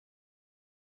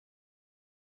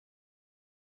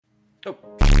Oh,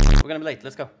 we're gonna be late.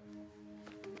 Let's go.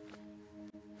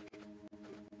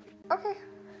 Okay.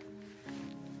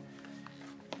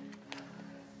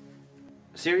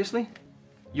 Seriously?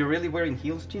 You're really wearing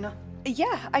heels, Gina?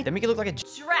 Yeah, They make it look like a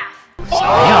giraffe.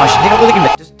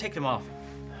 Oh! Just take them off.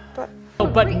 But... Oh,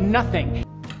 but nothing.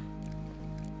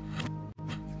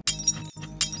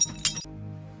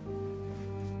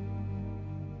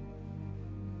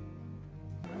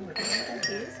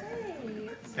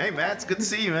 Hey, Matt, it's good to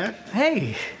see you, man.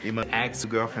 Hey. You my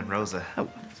ex-girlfriend, Rosa. Oh,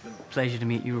 pleasure to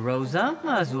meet you, Rosa.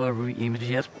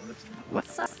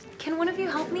 What's up? Can one of you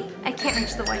help me? I can't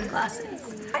reach the wine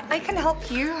glasses. I can help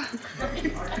you.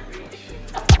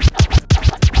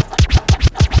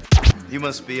 You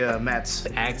must be Matt's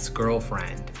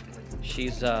ex-girlfriend.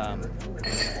 She's, my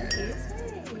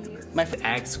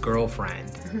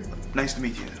ex-girlfriend. Nice to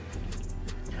meet you.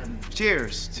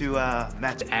 Cheers to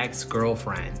Matt's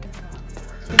ex-girlfriend.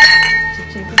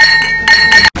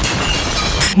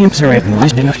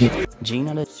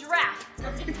 Gina the Giraffe.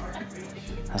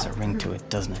 has a ring to it,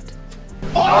 doesn't it?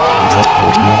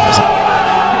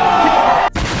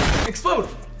 Explode!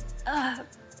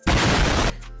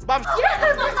 Bob.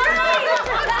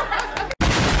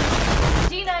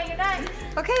 Gina, you're next.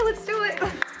 Okay, let's do it.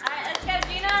 Alright, let's go,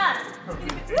 Gina.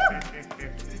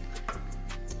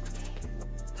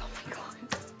 Oh my god.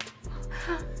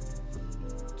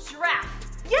 Giraffe.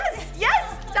 Yes,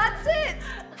 yes, that's it.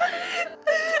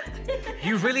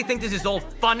 You really think this is all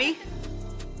funny?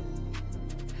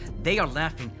 They are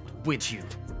laughing with you,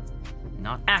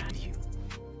 not at you.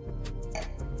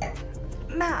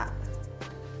 Matt,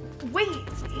 wait.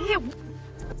 Yeah.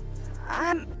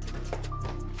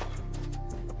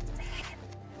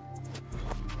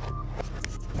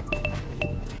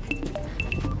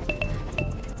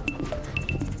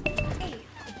 Hey,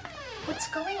 what's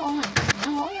going on?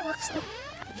 No, it works.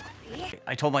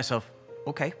 I told myself,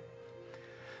 okay,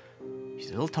 she's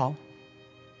a little tall,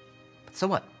 but so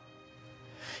what?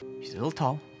 She's a little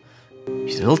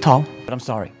tall, but I'm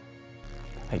sorry.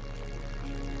 I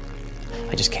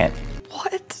just can't.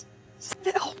 What?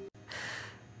 Still.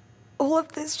 All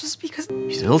of this just because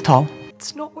She's a little tall.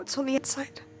 it's not what's on the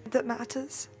inside that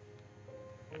matters.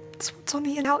 It's what's on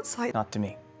the outside. Not to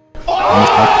me.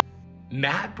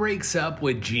 Matt breaks up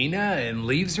with Gina and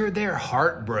leaves her there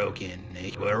heartbroken.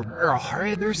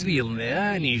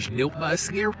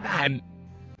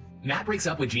 Matt breaks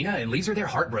up with Gina and leaves her there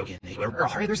heartbroken. Matt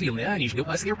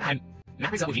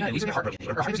breaks up with Gina and leaves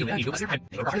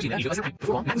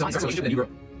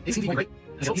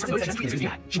her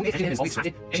there heartbroken.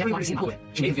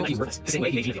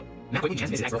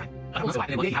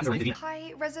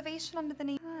 Hi, reservation under the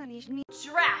name.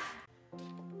 Giraffe.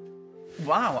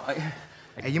 Wow.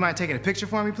 Hey, you mind taking a picture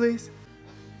for me, please?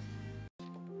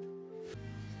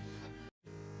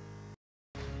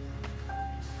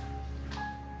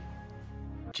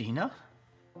 Gina?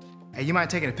 Hey, you mind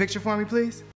taking a picture for me,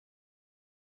 please?